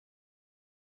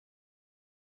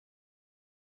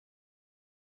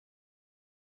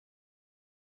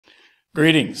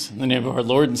Greetings in the name of our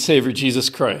Lord and Savior Jesus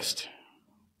Christ.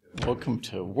 Welcome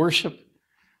to worship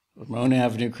at Ramona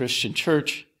Avenue Christian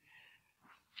Church.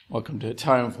 Welcome to a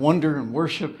time of wonder and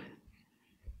worship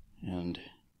and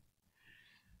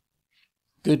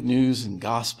good news and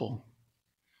gospel.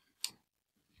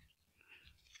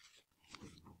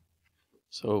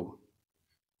 So,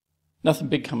 nothing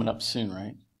big coming up soon,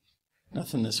 right?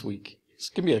 Nothing this week. It's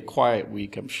going to be a quiet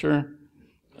week, I'm sure.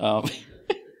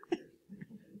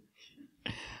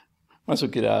 Might as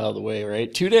well get out of the way,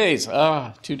 right? 2 days.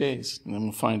 2 days. And then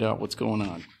we'll find out what's going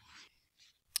on.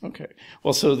 Okay.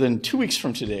 Well, so then 2 weeks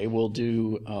from today, we'll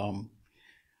do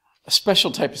a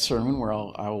special type of sermon where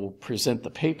I will present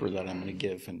the paper that I'm going to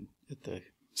give at the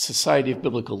Society of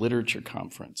Biblical Literature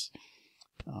Conference.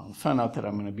 I found out that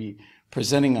I'm going to be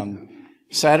presenting on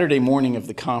Saturday morning of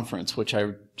the conference, which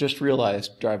I just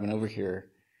realized driving over here,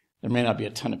 there may not be a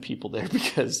ton of people there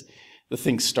because the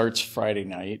thing starts Friday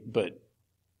night, but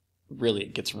really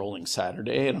it gets rolling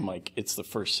Saturday, and I'm like, it's the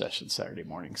first session Saturday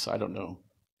morning, so I don't know.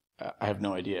 I have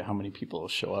no idea how many people will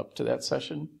show up to that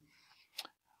session.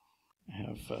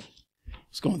 I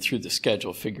was going through the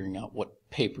schedule, figuring out what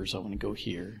papers I want to go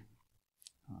here.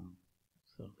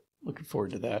 So looking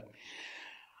forward to that.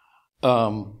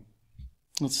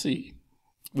 Let's see.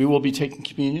 We will be taking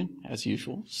communion as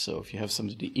usual, so if you have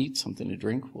something to eat, something to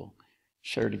drink, we'll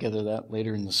share together that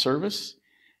later in the service.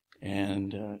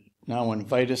 And now I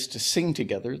invite us to sing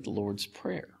together the Lord's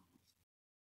Prayer.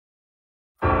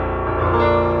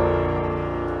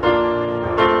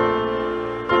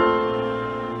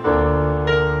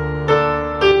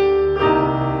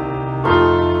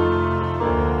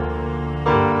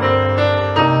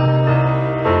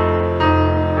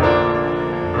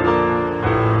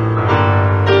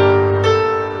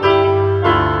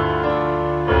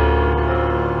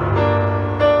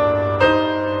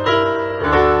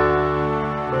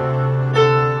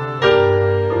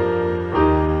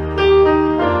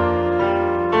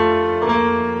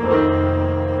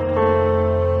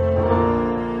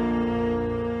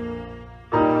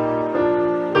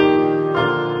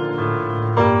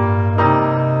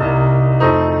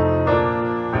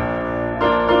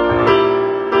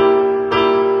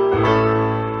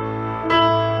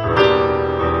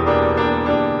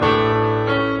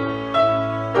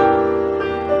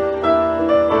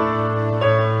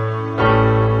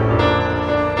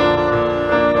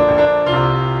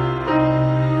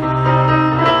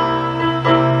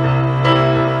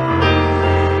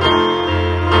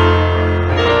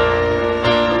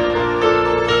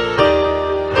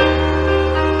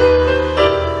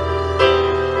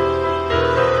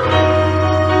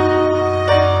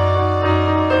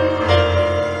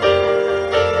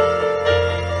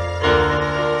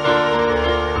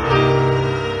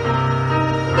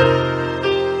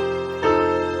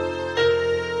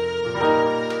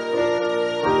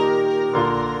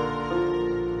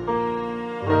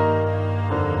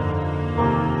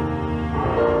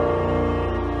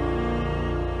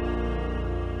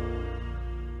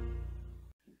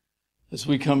 As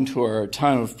we come to our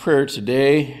time of prayer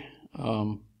today,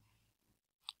 I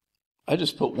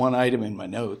just put one item in my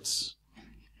notes.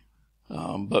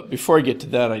 But before I get to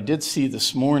that, I did see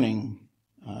this morning,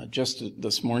 just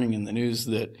this morning in the news,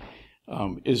 that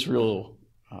Israel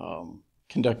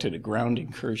conducted a ground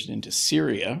incursion into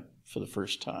Syria for the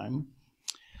first time.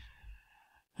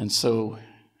 And so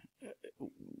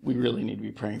we really need to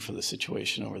be praying for the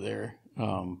situation over there,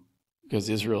 because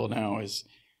Israel now has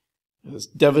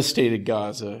devastated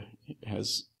Gaza,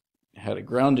 has had a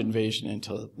ground invasion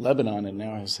into Lebanon, and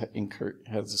now has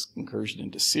this incursion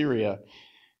into Syria.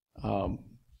 So,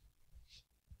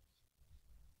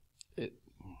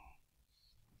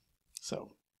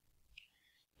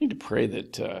 we need to pray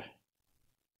that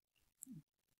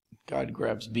God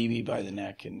grabs Bibi by the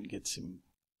neck and gets him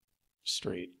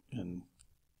straight and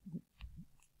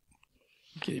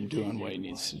get him doing what he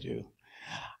needs to do.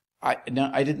 I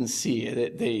didn't see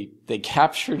it. They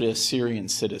captured a Syrian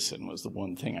citizen was the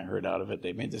one thing I heard out of it.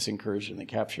 They made this incursion. They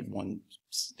captured one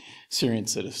Syrian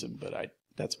citizen, but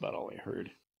that's about all I heard.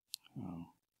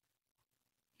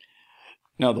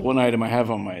 Now, the one item I have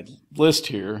on my list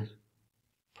here,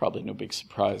 probably no big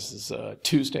surprise, is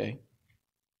Tuesday.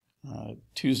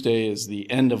 Tuesday is the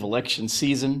end of election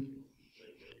season.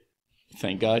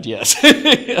 Thank God, yes.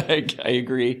 I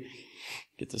agree.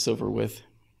 Get this over with.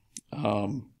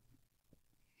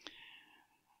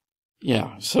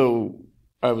 Yeah, so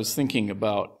I was thinking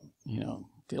about,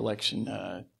 the election.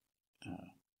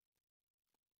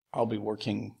 I'll be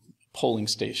working polling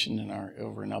station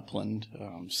over in Upland,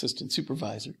 assistant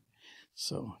supervisor,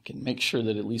 so I can make sure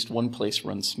that at least one place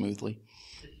runs smoothly.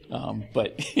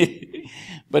 But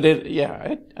but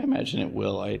I imagine it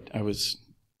will. I was,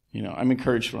 I'm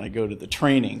encouraged when I go to the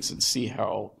trainings and see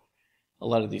how a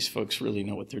lot of these folks really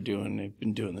know what they're doing. They've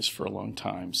been doing this for a long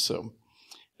time. So,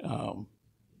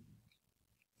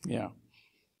 yeah.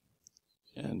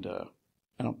 And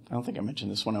I don't think I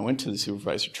mentioned this when I went to the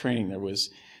supervisor training. There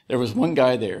was one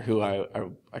guy there who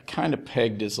I kind of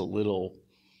pegged as a little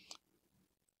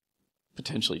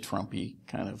potentially Trumpy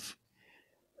kind of,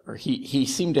 or he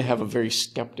seemed to have a very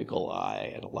skeptical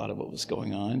eye at a lot of what was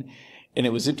going on. And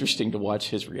it was interesting to watch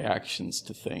his reactions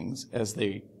to things as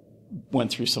they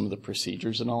went through some of the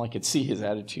procedures and all. I could see his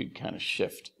attitude kind of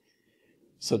shift.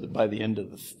 So that by the end of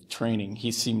the training,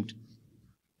 he seemed,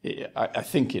 I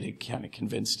think it had kind of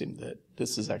convinced him that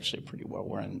this is actually a pretty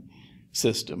well-run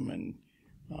system. And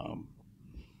I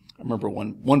remember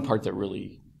one part that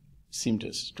really seemed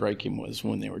to strike him was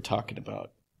when they were talking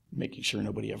about making sure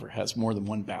nobody ever has more than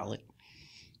one ballot,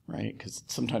 right? Because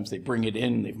sometimes they bring it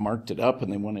in, they've marked it up,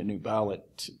 and they want a new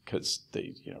ballot because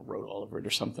they wrote all over it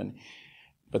or something.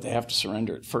 But they have to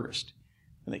surrender it first,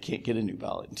 and they can't get a new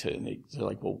ballot until they're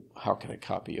like, well, how can I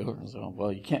copy over? And so,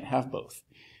 well, you can't have both.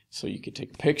 So you could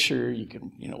take a picture, you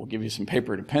can, we'll give you some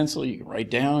paper and a pencil, you can write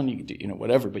down, you can do,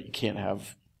 whatever, but you can't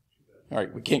have, all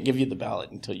right, we can't give you the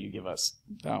ballot until you give us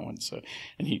that one. So,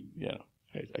 and he,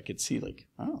 I could see like,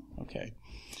 oh, okay.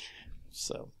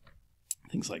 So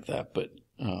things like that. But,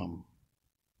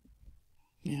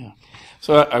 yeah.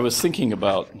 So I was thinking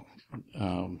about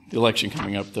the election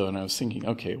coming up, though, and I was thinking,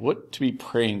 okay, what to be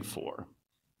praying for?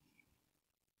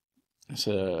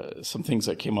 So some things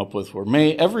I came up with were,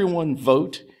 may everyone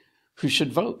vote who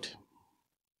should vote.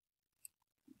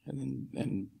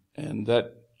 And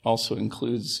that also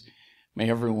includes, may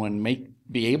everyone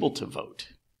be able to vote.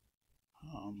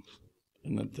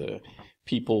 And that the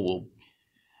people will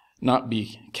not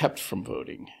be kept from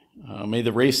voting. May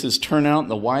the races turn out in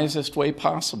the wisest way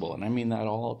possible, and I mean that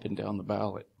all up and down the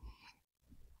ballot.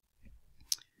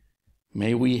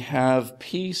 May we have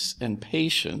peace and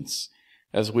patience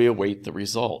as we await the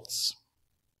results.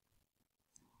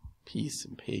 Peace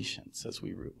and patience as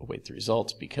we await the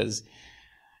results, because,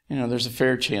 there's a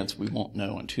fair chance we won't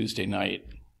know on Tuesday night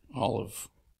all of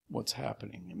what's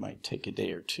happening. It might take a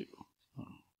day or two.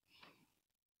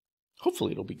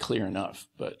 Hopefully it'll be clear enough,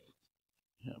 but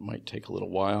it might take a little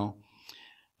while.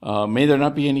 May there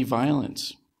not be any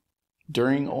violence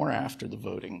during or after the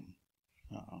voting.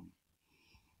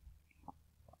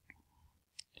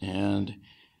 And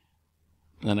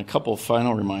then a couple of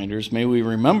final reminders. May we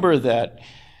remember that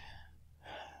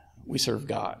we serve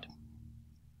God,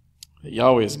 that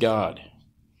Yahweh is God,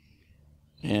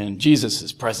 and Jesus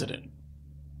is president,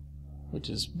 which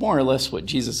is more or less what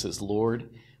Jesus is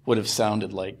Lord would have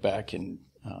sounded like back in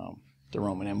the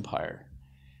Roman Empire.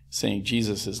 Saying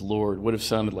Jesus is Lord would have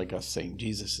sounded like us saying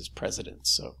Jesus is president.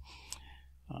 So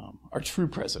our true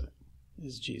president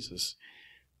is Jesus.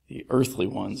 The earthly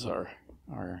ones are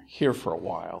here for a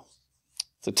while.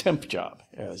 It's a temp job,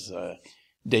 as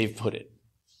Dave put it,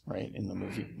 right, in the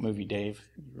movie Dave.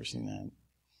 Have you ever seen that?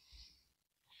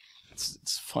 It's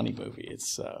a funny movie.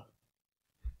 It's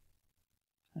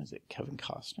is it Kevin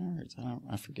Costner?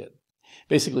 I forget.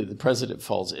 Basically, the president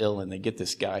falls ill, and they get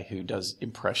this guy who does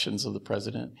impressions of the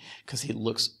president because he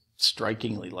looks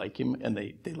strikingly like him, and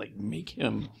they like make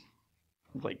him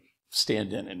like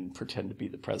stand in and pretend to be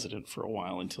the president for a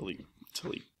while until he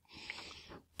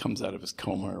comes out of his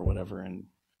coma or whatever.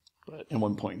 But at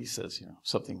one point he says,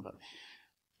 something about,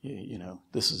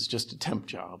 this is just a temp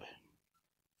job.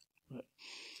 But,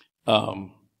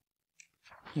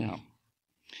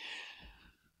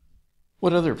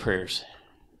 what other prayers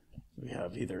do we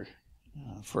have? Either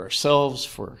for ourselves,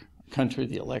 for our country,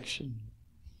 the election,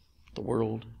 the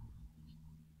world.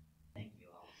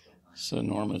 So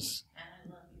Norma's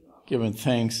giving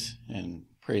thanks and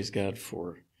praise God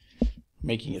for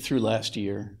making it through last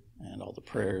year and all the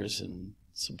prayers and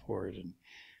support, and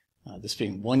this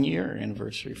being 1 year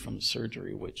anniversary from the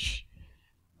surgery, which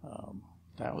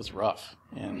that was rough,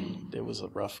 and it was a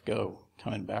rough go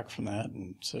coming back from that.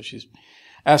 And so she's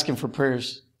asking for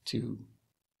prayers to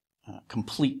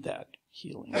complete that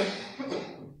healing.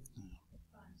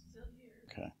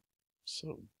 Okay,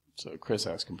 so Chris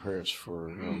asking prayers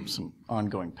for some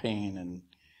ongoing pain and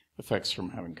effects from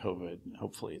having COVID. And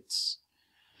hopefully it's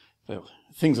the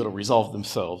things that'll resolve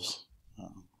themselves.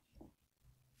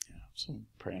 So I'm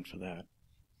praying for that.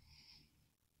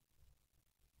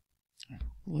 All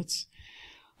right,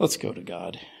 let's go to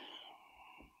God.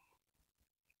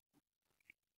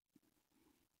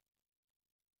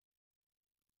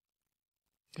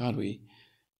 God, we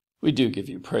do give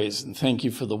you praise and thank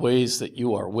you for the ways that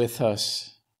you are with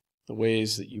us, the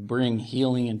ways that you bring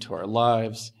healing into our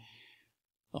lives,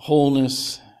 the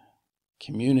wholeness,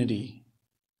 community,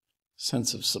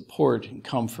 sense of support and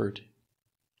comfort.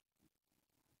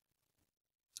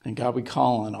 And God, we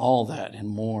call on all that and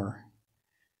more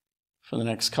for the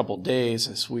next couple days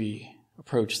as we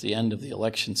approach the end of the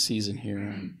election season here.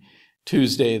 On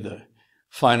Tuesday, the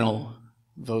final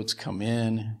votes come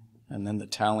in, and then the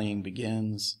tallying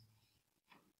begins.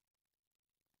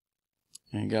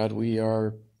 And God, we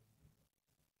are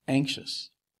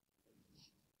anxious.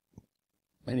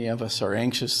 Many of us are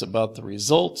anxious about the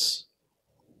results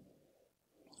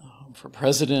for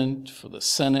president, for the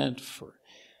Senate, for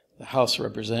the House of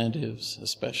Representatives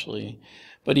especially,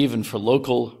 but even for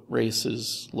local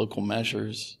races, local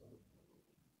measures.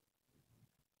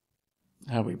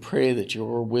 How we pray that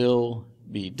your will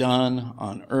be done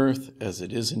on earth as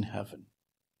it is in heaven.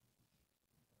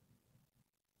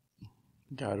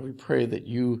 God, we pray that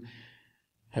you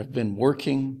have been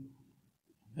working,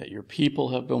 that your people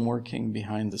have been working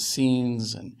behind the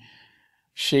scenes and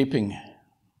shaping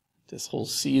this whole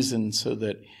season so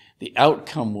that the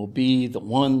outcome will be the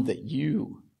one that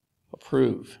you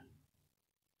approve.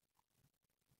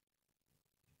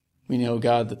 We know,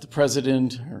 God, that the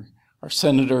president or our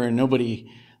senator and nobody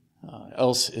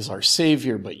else is our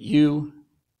savior but you,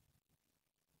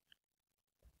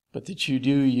 but that you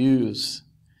do use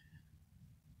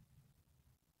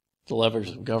the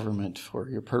levers of government for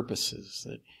your purposes,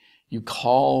 that you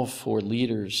call for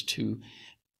leaders to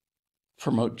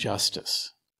promote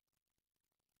justice,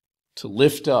 to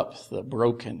lift up the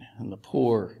broken and the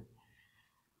poor,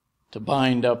 to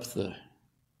bind up the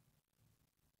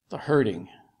hurting,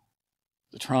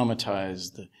 the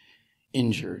traumatized, the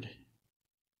injured.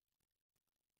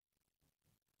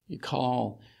 You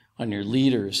call on your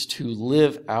leaders to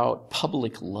live out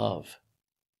public love,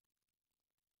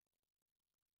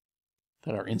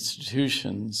 that our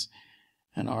institutions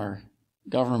and our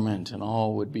government and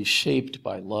all would be shaped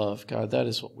by love. God, that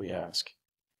is what we ask.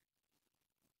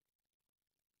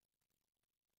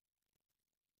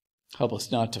 Help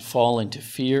us not to fall into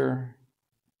fear,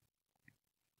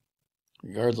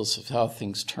 regardless of how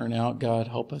things turn out. God,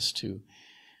 help us to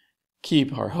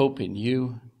keep our hope in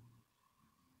you,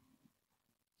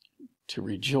 to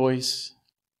rejoice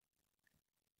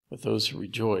with those who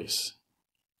rejoice,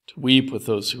 to weep with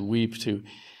those who weep, to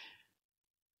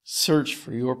search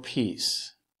for your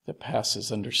peace that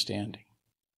passes understanding.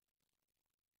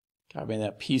 God, may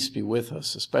that peace be with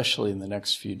us, especially in the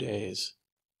next few days,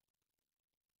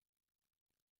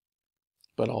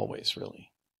 but always, really.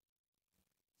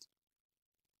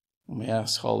 And we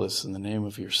ask all this in the name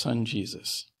of your Son,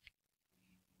 Jesus.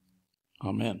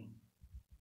 Amen.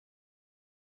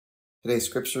 Today's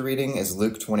scripture reading is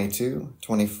Luke 22,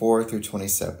 24 through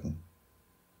 27.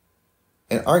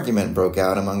 An argument broke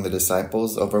out among the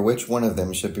disciples over which one of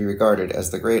them should be regarded as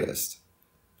the greatest.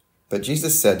 But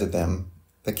Jesus said to them,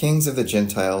 "The kings of the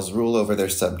Gentiles rule over their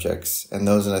subjects, and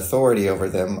those in authority over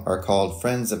them are called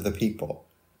friends of the people.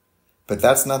 But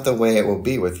that's not the way it will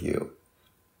be with you.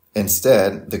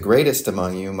 Instead, the greatest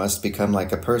among you must become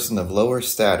like a person of lower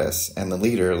status, and the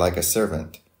leader like a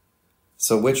servant.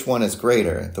 So which one is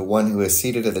greater, the one who is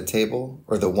seated at the table,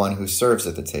 or the one who serves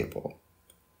at the table?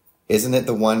 Isn't it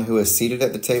the one who is seated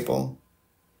at the table?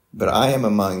 But I am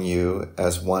among you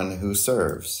as one who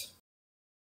serves."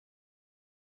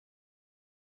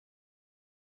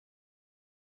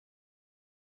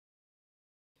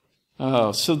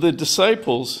 So the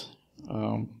disciples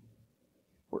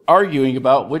were arguing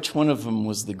about which one of them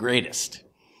was the greatest.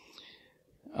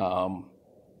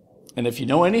 And if you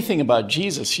know anything about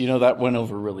Jesus, you know that went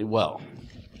over really well.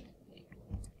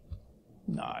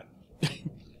 Not.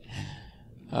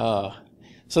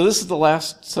 So this is the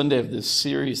last Sunday of this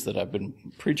series that I've been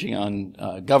preaching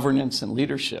on governance and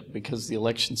leadership, because the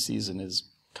election season is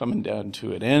coming down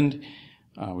to an end.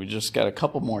 We just got a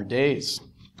couple more days.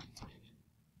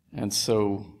 And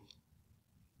so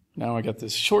now I got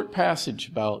this short passage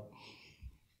about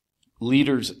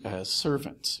leaders as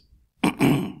servants.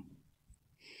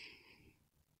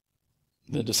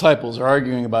 The disciples are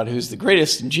arguing about who's the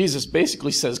greatest, and Jesus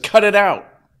basically says, cut it out.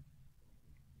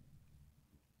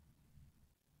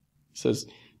 He says,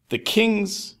 the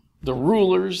kings, the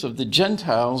rulers of the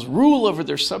Gentiles rule over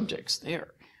their subjects.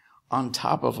 They're on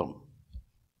top of them.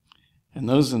 And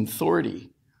those in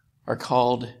authority are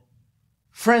called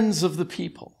friends of the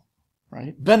people,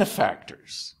 right?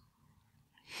 Benefactors.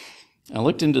 I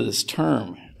looked into this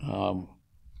term.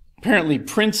 Apparently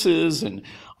princes and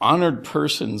honored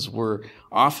persons were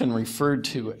often referred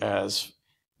to as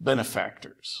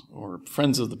benefactors or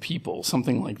friends of the people,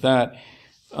 something like that,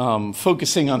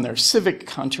 focusing on their civic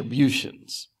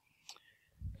contributions.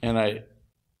 And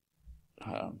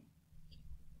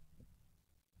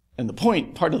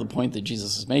part of the point that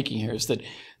Jesus is making here is that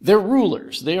they're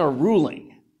rulers. They are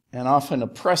ruling, and often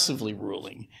oppressively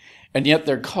ruling, and yet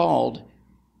they're called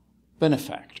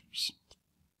benefactors,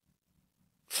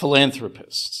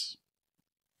 philanthropists,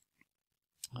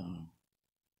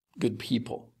 good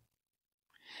people.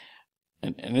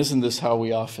 And isn't this how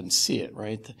we often see it,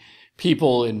 right? The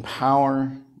people in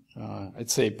power,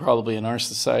 I'd say probably in our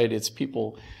society, it's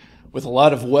people with a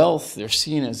lot of wealth. They're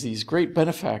seen as these great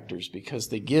benefactors because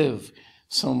they give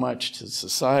so much to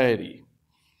society.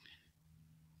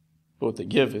 But what they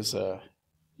give is out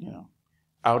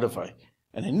of an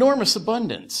enormous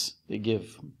abundance. They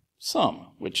give some,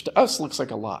 which to us looks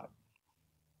like a lot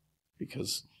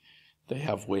because they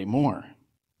have way more.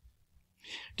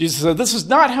 Jesus said, this is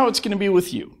not how it's going to be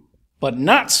with you, but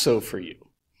not so for you.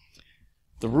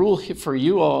 The rule for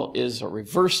you all is a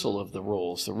reversal of the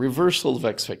roles, the reversal of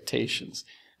expectations.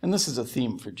 And this is a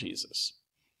theme for Jesus,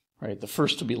 right? The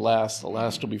first will be last, the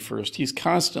last will be first. He's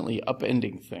constantly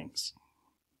upending things.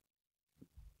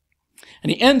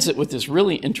 And he ends it with this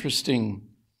really interesting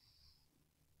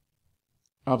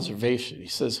observation. He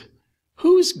says,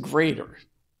 who's greater,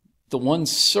 the one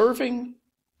serving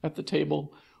at the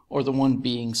table or the one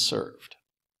being served?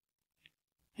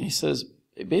 And he says,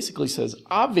 it basically says,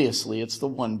 obviously it's the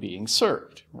one being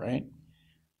served, right?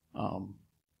 And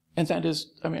that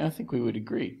is, I think we would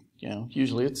agree.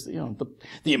 Usually it's,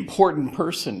 the important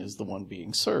person is the one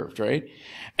being served, right?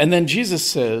 And then Jesus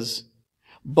says,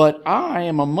 but I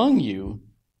am among you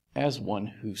as one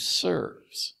who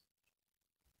serves.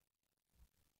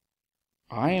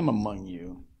 I am among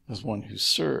you as one who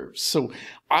serves. So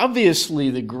obviously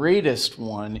the greatest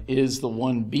one is the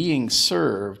one being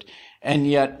served, and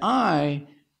yet I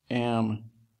am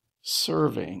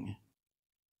serving, ...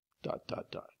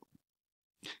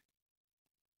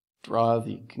 Draw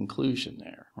the conclusion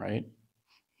there, right?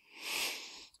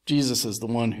 Jesus is the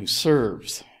one who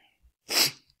serves.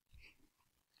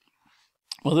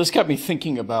 Well, this got me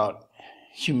thinking about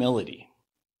humility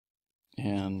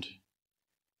and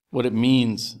what it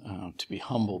means to be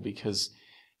humble, because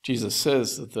Jesus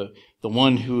says that the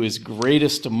one who is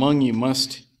greatest among you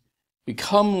must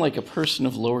become like a person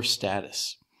of lower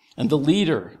status, and the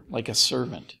leader like a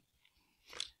servant.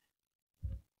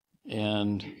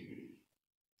 And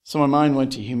so my mind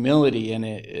went to humility,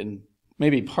 and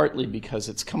maybe partly because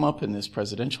it's come up in this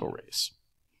presidential race.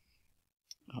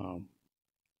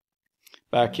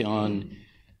 Back on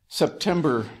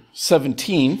September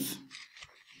 17th,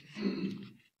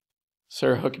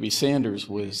 Sarah Huckabee Sanders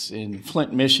was in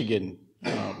Flint, Michigan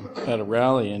at a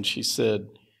rally, and she said,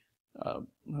 I'm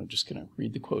just going to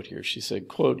read the quote here. She said,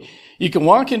 quote, "You can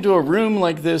walk into a room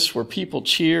like this where people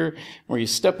cheer, where you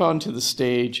step onto the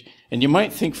stage, and you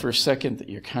might think for a second that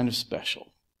you're kind of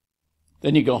special.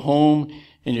 Then you go home,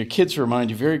 and your kids remind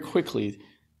you very quickly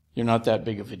you're not that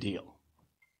big of a deal."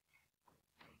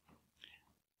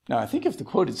 Now, I think if the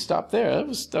quote had stopped there,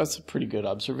 that's a pretty good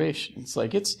observation. It's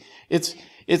like it's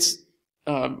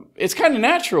kind of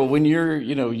natural when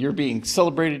you're being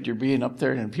celebrated, you're being up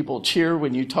there, and people cheer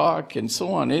when you talk and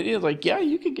so on. It is like, yeah,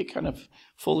 you could get kind of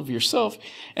full of yourself,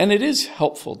 and it is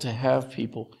helpful to have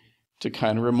people to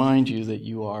kind of remind you that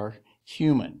you are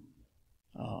human.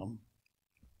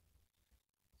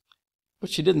 But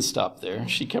she didn't stop there.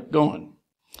 She kept going.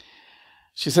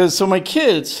 She says, "So my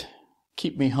kids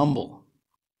keep me humble.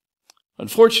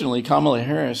 Unfortunately, Kamala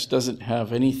Harris doesn't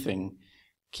have anything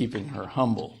keeping her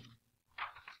humble."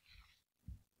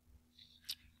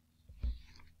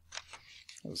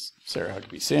 That was Sarah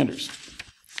Huckabee Sanders.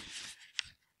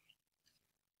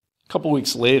 A couple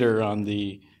weeks later on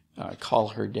the Call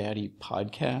Her Daddy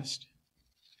podcast,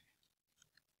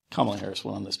 Kamala Harris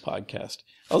went on this podcast.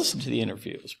 I listened to the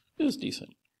interview. It was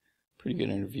decent. Pretty good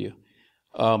interview.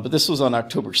 But this was on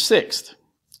October 6th.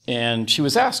 And she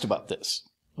was asked about this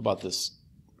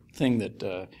thing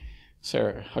that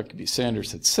Sarah Huckabee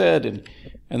Sanders had said.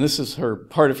 And this is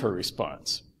part of her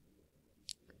response.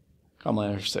 Kamala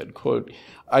Harris said, quote,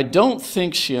 "I don't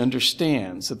think she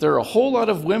understands that there are a whole lot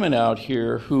of women out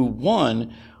here who,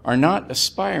 one, are not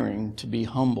aspiring to be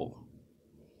humble.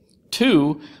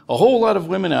 Two, a whole lot of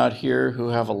women out here who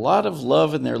have a lot of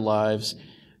love in their lives,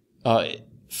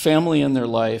 family in their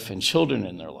life, and children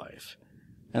in their life.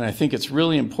 And I think it's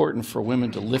really important for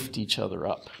women to lift each other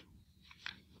up."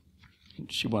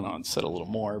 And she went on and said a little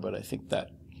more, but I think that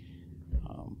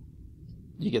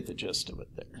you get the gist of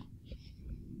it there.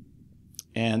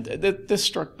 And this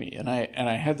struck me, and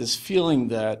I had this feeling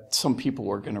that some people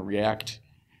were going to react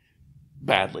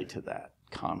badly to that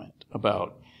comment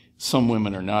about some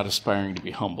women are not aspiring to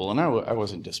be humble, and I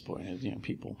wasn't disappointed.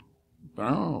 People,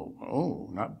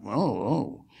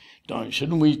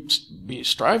 shouldn't we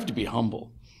strive to be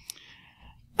humble?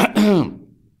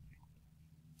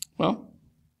 Well,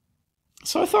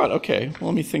 so I thought, okay,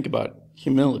 well, let me think about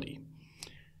humility.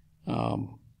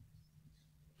 In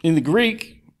the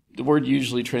Greek, the word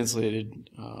usually translated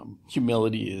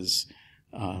humility is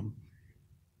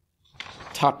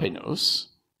tapenos,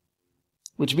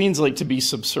 which means like to be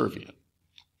subservient.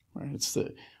 Right? It's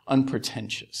the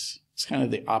unpretentious. It's kind of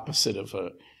the opposite of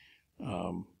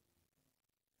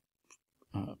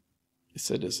it's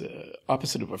said as a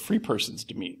opposite of a free person's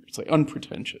demeanor. It's like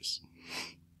unpretentious.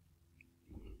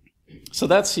 So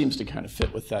that seems to kind of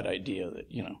fit with that idea that,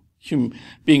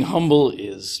 being humble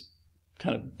is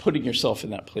kind of putting yourself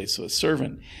in that place of a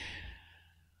servant.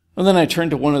 And then I turned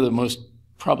to one of the most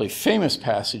probably famous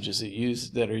passages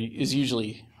that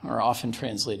are often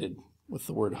translated with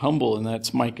the word humble, and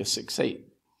that's Micah 6:8.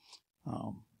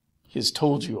 He has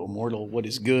told you, O mortal, what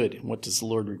is good, and what does the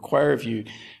Lord require of you?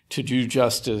 To do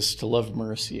justice, to love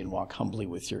mercy, and walk humbly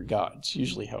with your God. It's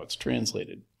usually how it's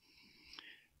translated.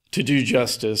 To do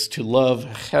justice, to love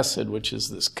chesed, which is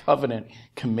this covenant,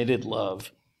 committed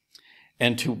love,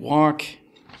 and to walk,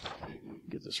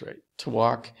 get this right, to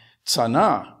walk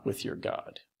tzana with your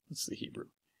God. That's the Hebrew.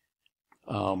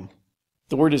 The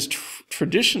word is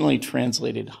traditionally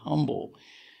translated humble,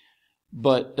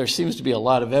 but there seems to be a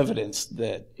lot of evidence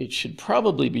that it should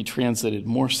probably be translated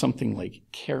more something like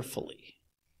carefully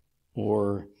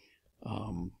or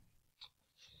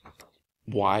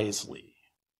wisely,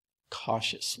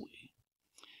 cautiously.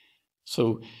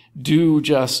 So do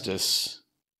justice,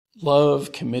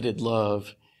 love committed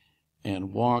love,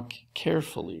 and walk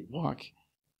carefully, walk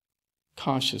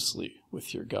cautiously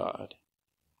with your God.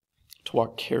 To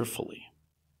walk carefully.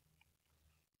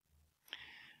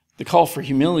 The call for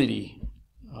humility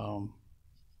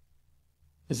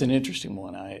is an interesting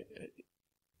one.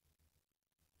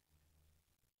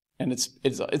 And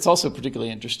it's also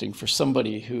particularly interesting for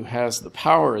somebody who has the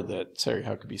power that Sarah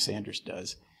Huckabee Sanders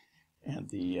does, and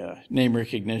the name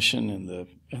recognition and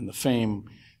the fame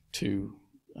to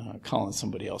calling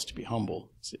somebody else to be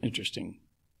humble. It's an interesting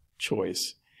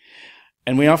choice.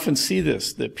 And we often see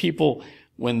this, that people,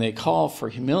 when they call for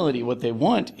humility, what they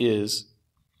want is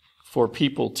for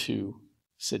people to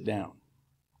sit down.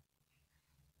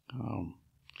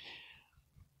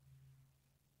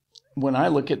 When I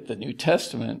look at the New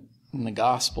Testament and the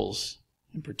Gospels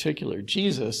in particular,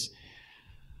 Jesus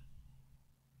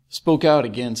spoke out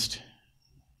against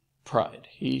pride.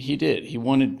 He did. He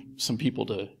wanted some people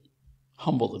to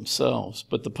humble themselves.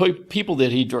 But the people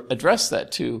that he addressed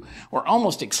that to were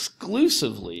almost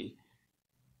exclusively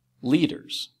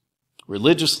leaders,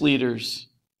 religious leaders,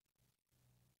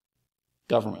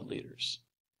 government leaders,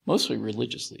 mostly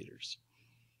religious leaders.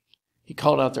 He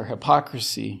called out their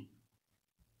hypocrisy.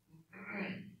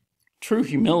 True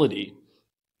humility,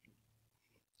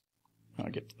 I'll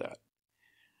get to that.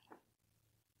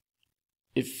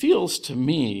 It feels to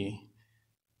me,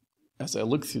 as I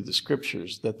look through the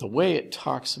scriptures, that the way it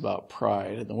talks about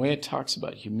pride and the way it talks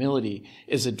about humility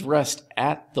is addressed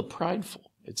at the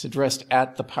prideful. It's addressed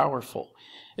at the powerful.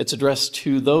 It's addressed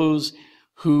to those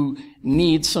who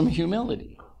need some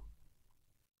humility.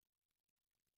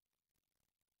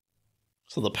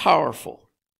 So the powerful.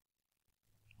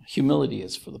 Humility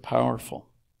is for the powerful.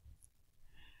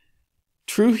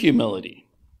 True humility,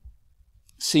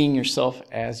 seeing yourself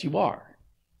as you are.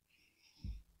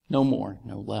 No more,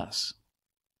 no less.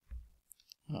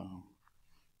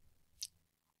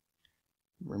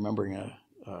 Remembering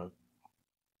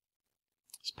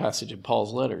this passage in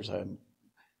Paul's letters, I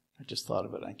just thought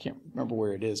of it. I can't remember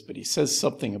where it is, but he says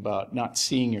something about not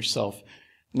seeing yourself,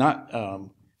 not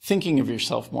thinking of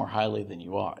yourself more highly than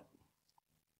you ought.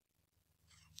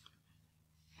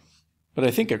 But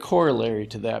I think a corollary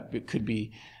to that could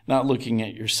be not looking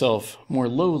at yourself more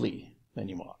lowly than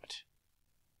you ought.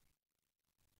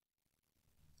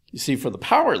 You see, for the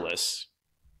powerless,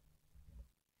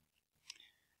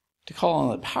 to call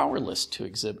on the powerless to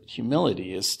exhibit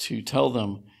humility is to tell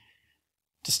them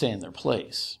to stay in their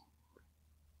place.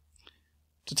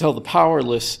 To tell the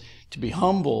powerless to be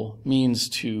humble means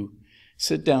to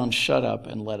sit down, shut up,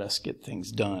 and let us get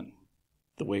things done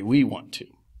the way we want to.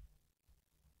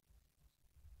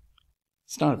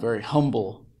 It's not a very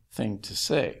humble thing to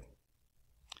say.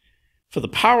 For the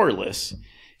powerless,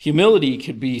 humility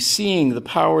could be seeing the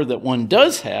power that one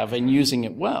does have and using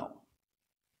it well.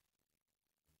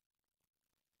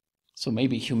 So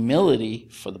maybe humility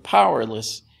for the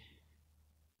powerless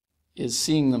is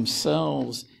seeing in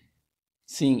themselves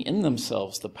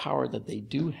the power that they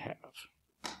do have.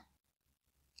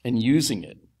 and using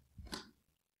it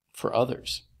for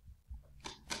others?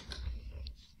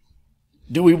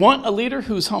 Do we want a leader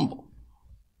who's humble?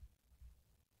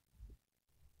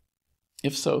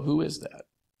 If so, who is that?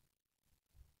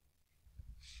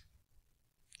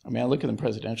 I mean, I look at the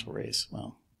presidential race.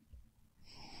 Well,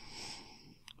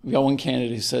 we've got one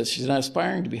candidate who says she's not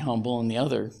aspiring to be humble, and the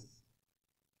other,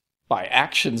 by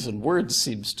actions and words,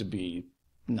 seems to be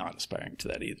not aspiring to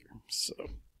that either. So,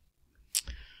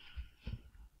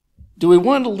 do we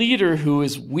want a leader who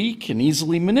is weak and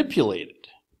easily manipulated?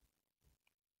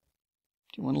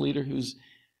 Do you want a leader who's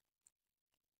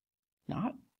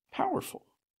not powerful?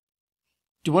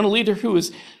 Do you want a leader who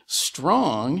is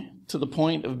strong to the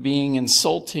point of being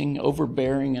insulting,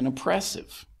 overbearing, and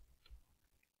oppressive?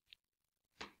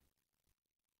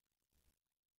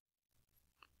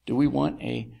 Do we want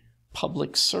a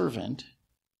public servant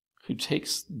who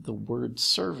takes the word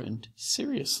servant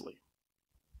seriously?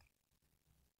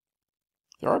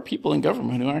 There are people in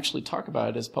government who actually talk about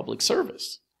it as public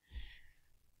service.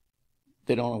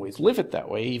 They don't always live it that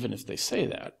way, even if they say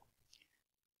that.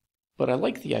 But I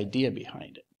like the idea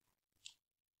behind it.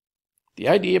 The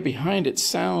idea behind it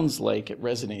sounds like it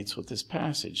resonates with this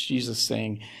passage. Jesus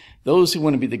saying, those who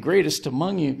want to be the greatest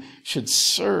among you should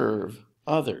serve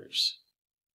others.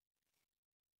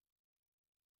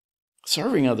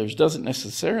 Serving others doesn't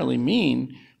necessarily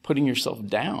mean putting yourself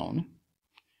down,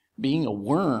 being a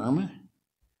worm.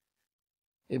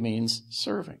 It means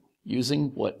serving,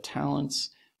 using what talents,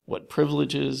 what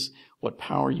privileges, what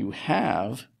power you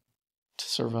have to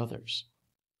serve others.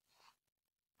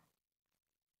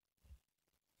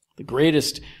 The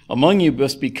greatest among you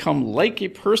must become like a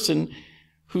person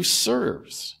who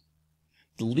serves.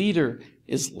 The leader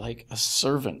is like a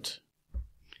servant.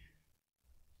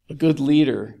 A good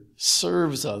leader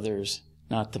serves others,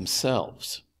 not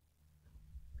themselves.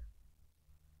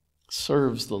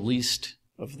 Serves the least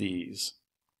of these,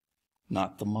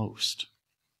 not the most.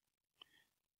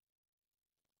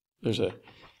 There's a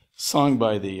song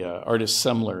by the artist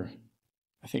Semler.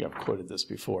 I think I've quoted this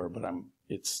before, but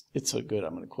it's so good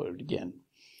I'm going to quote it again.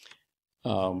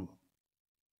 The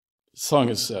song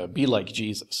is Be Like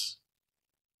Jesus.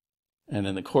 And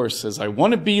then the chorus says, I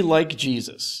want to be like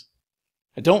Jesus.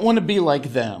 I don't want to be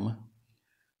like them.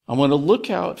 I want to look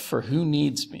out for who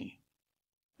needs me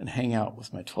and hang out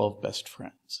with my 12 best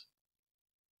friends.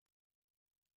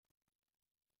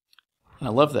 And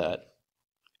I love that.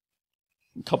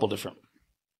 A couple different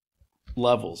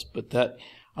levels, but that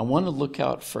I want to look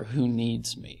out for who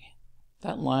needs me.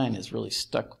 That line is really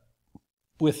stuck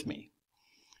with me.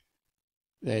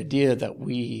 The idea that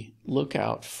we look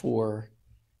out for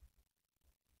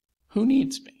who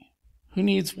needs me, who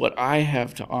needs what I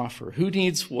have to offer, who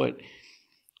needs what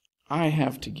I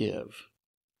have to give,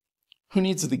 who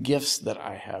needs the gifts that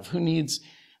I have, who needs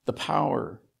the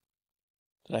power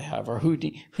that I have, or who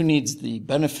needs the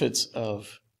benefits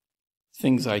of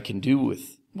things I can do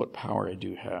with what power I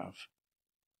do have.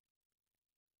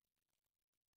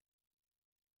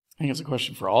 I think it's a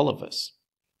question for all of us,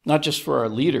 not just for our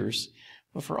leaders,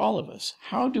 but for all of us.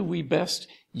 How do we best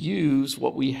use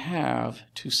what we have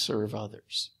to serve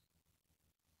others?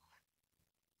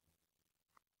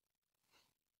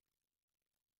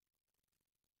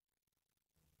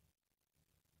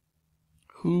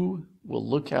 Who will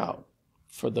look out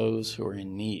for those who are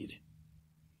in need?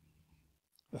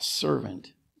 A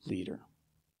servant leader.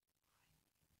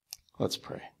 Let's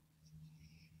pray.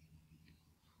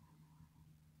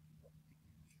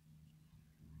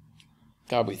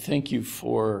 God, we thank you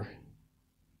for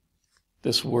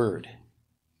this word.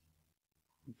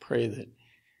 We pray that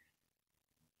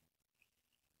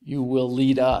you will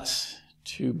lead us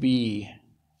to be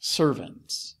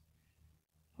servants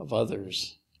of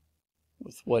others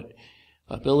with what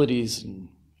abilities and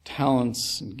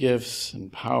talents and gifts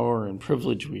and power and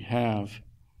privilege we have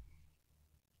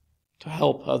to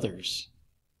help others,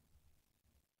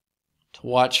 to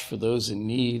watch for those in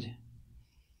need,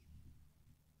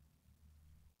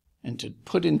 and to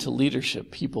put into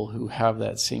leadership people who have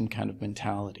that same kind of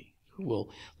mentality, who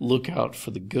will look out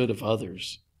for the good of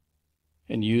others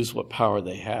and use what power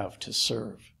they have to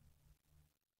serve.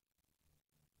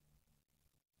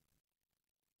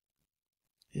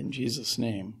 In Jesus'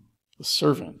 name, the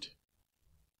servant,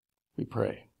 we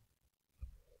pray.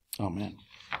 Amen.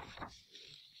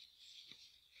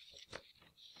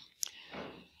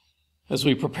 As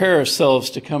we prepare ourselves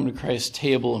to come to Christ's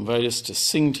table, invite us to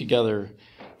sing together,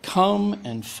 Come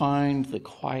and Find the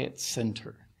Quiet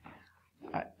Center.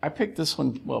 I picked this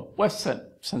one, well, Wes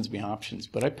sends me options,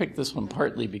 but I picked this one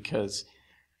partly because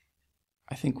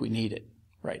I think we need it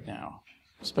right now,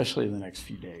 especially in the next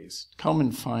few days. Come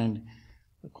and find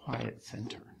the quiet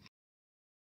center.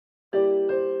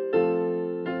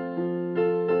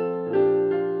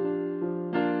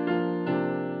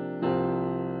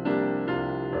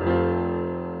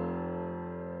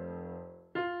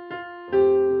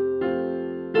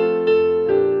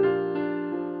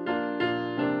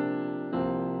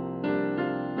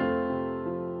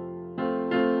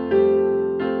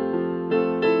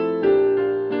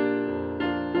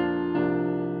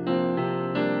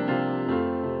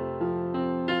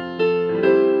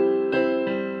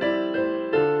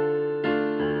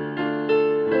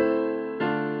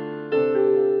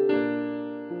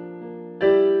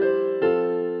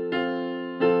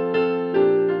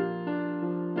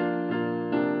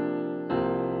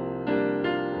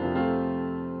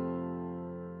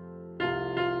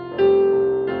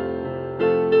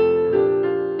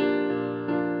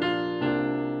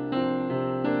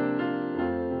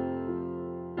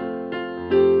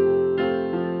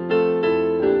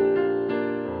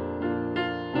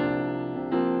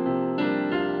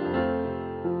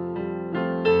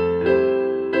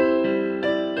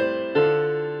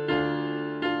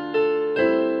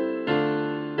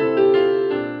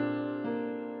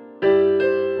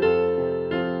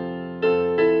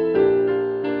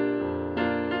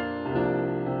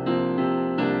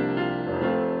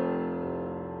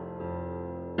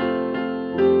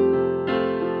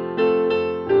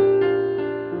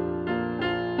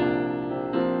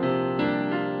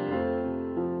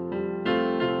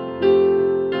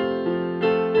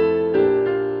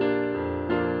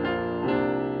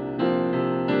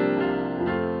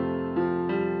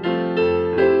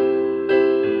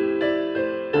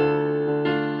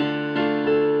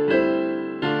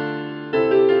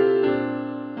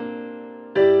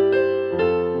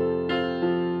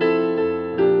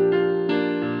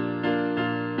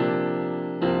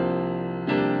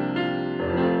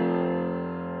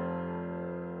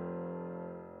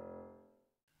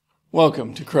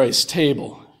 Welcome to Christ's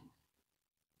table.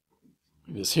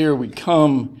 Because here we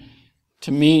come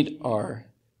to meet our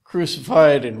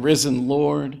crucified and risen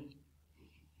Lord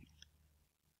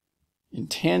in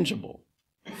tangible,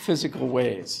 physical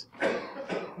ways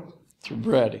through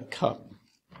bread and cup.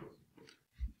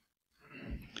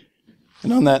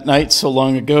 And on that night so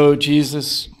long ago,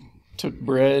 Jesus took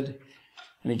bread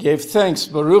and he gave thanks.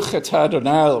 Baruch atah Adonai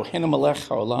Eloheinu melech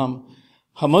haolam,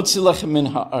 hamotzi lechem min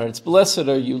haaretz. Blessed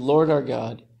are you, Lord our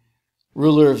God,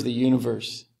 ruler of the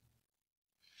universe.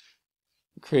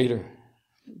 The Creator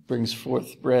brings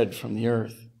forth bread from the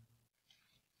earth.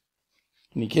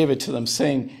 And he gave it to them,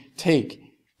 saying,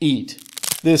 take, eat,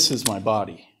 this is my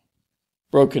body,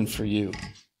 broken for you.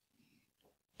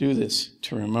 Do this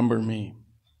to remember me.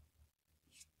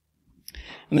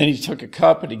 And then he took a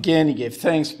cup, and again he gave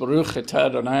thanks. Baruch atah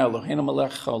Adonai Eloheinu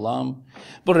melech haolam,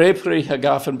 borei pri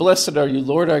hagaf, and blessed are you,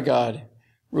 Lord our God,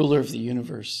 ruler of the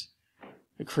universe,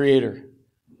 the Creator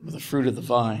of the fruit of the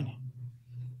vine.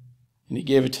 And he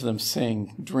gave it to them,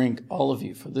 saying, drink, all of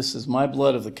you, for this is my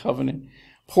blood of the covenant,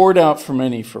 poured out for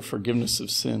many for forgiveness of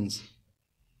sins.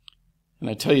 And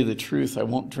I tell you the truth, I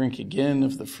won't drink again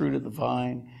of the fruit of the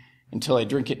vine until I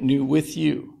drink it new with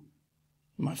you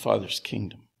in my Father's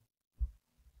kingdom.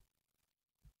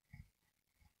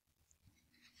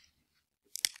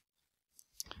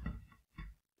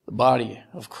 The body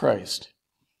of Christ,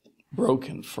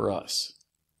 broken for us.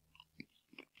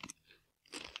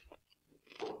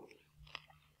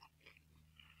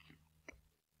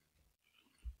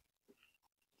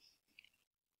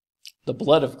 The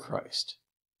blood of Christ,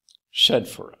 shed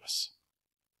for us.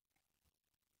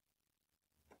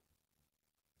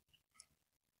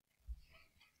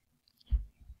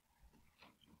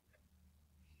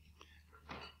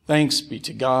 Thanks be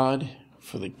to God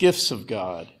for the gifts of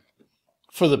God,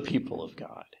 for the people of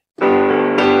God.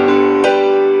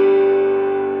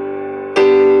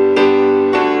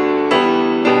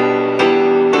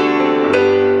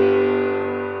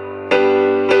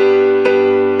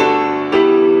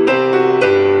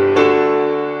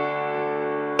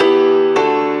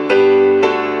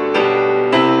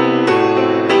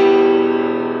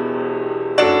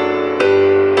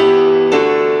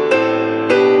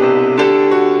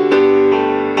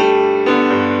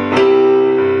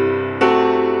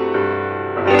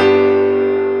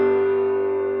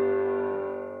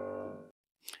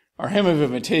 Our hymn of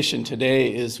invitation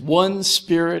today is One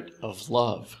Spirit of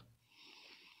Love.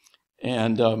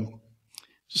 And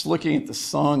just looking at the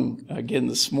song again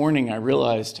this morning, I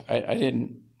realized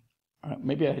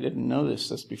maybe I didn't know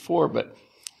this before, but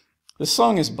the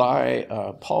song is by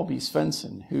Paul B.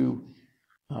 Svensson, who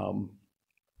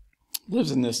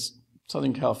lives in this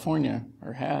Southern California,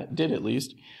 or did at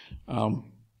least.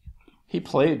 he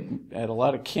played at a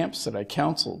lot of camps that I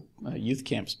counseled, youth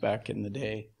camps back in the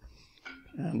day.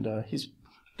 And he's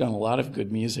done a lot of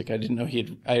good music. I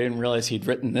didn't realize he'd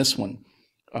written this one.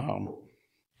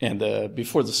 And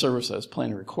before the service, I was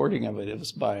playing a recording of it. It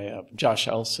was by Josh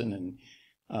Ellison and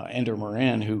Andrew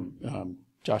Moran, who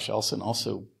Josh Ellison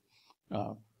also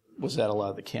was at a lot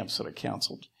of the camps that I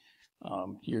counseled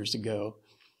years ago.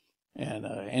 And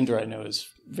Andrew, I know, is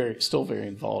still very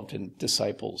involved in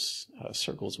disciples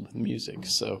circles with music.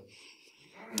 So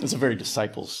it's a very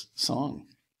disciples song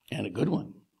and a good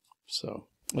one. So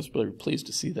I was really pleased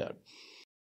to see that.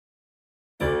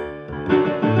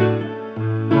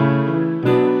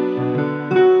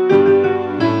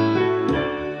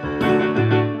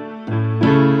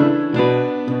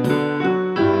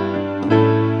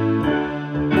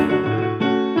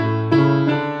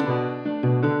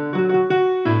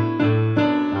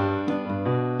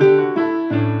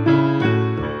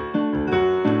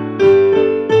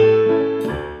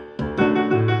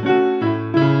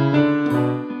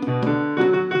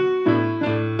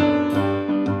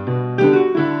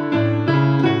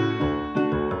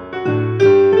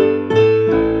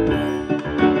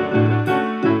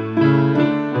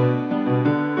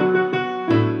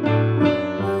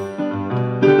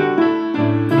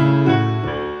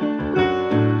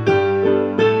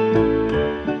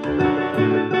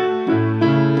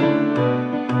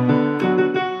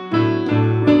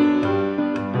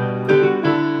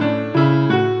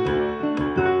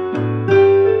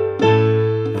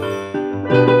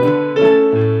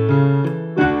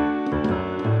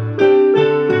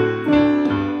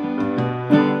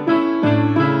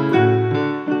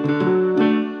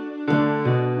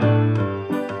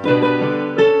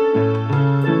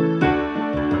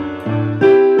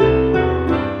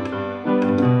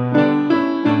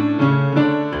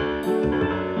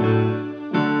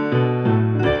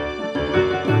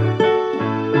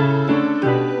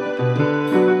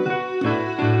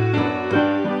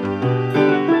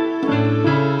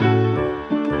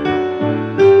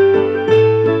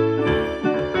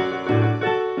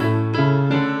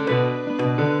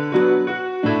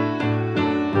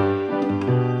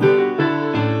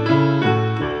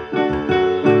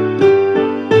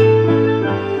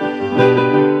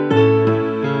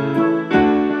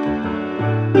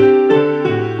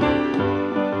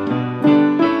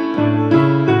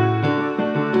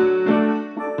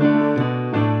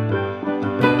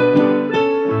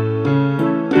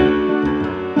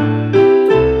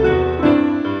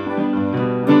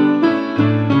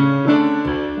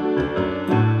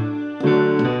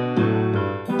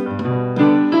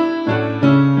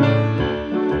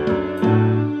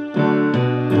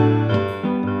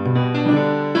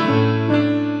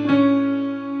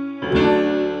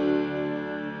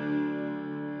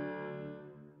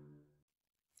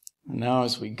 Now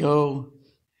as we go,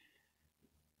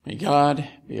 may God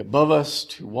be above us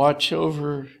to watch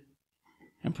over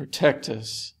and protect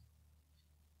us.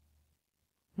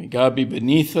 May God be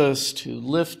beneath us to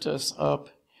lift us up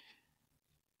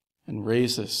and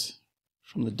raise us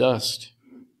from the dust.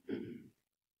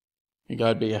 May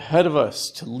God be ahead of us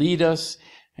to lead us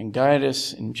and guide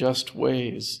us in just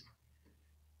ways.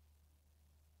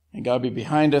 May God be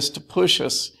behind us to push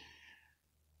us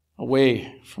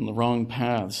away from the wrong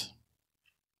paths.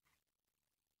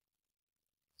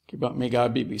 May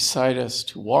God be beside us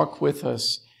to walk with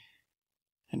us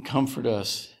and comfort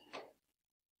us.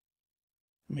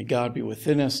 May God be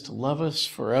within us to love us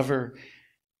forever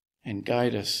and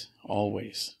guide us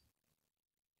always.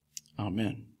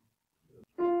 Amen.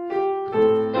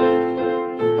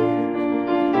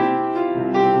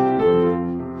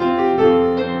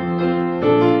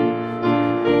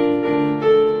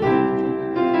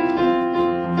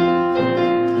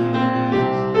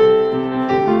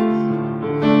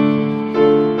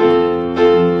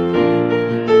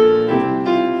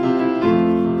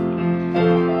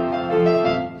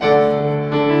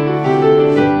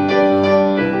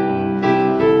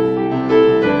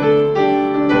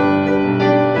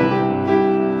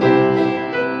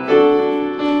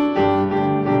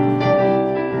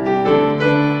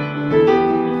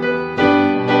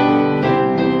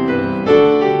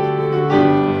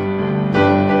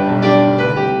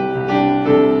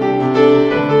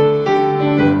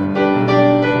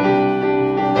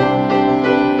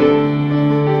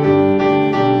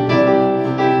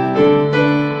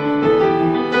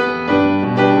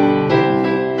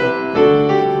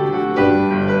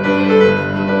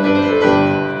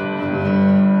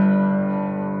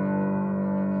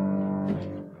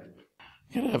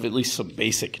 At least some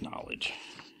basic knowledge.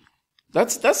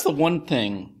 That's the one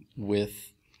thing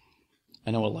with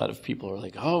I know a lot of people are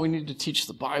like, oh, we need to teach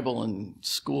the Bible in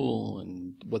school,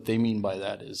 and what they mean by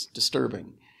that is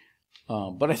disturbing.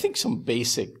 But I think some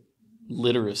basic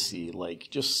literacy, like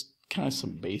just kind of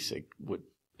some basic,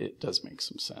 it does make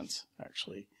some sense,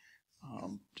 actually.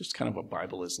 Just kind of a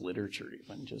Bible as literature,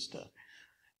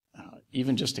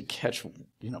 even just to catch,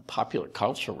 popular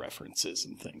cultural references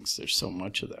and things. There's so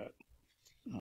much of that.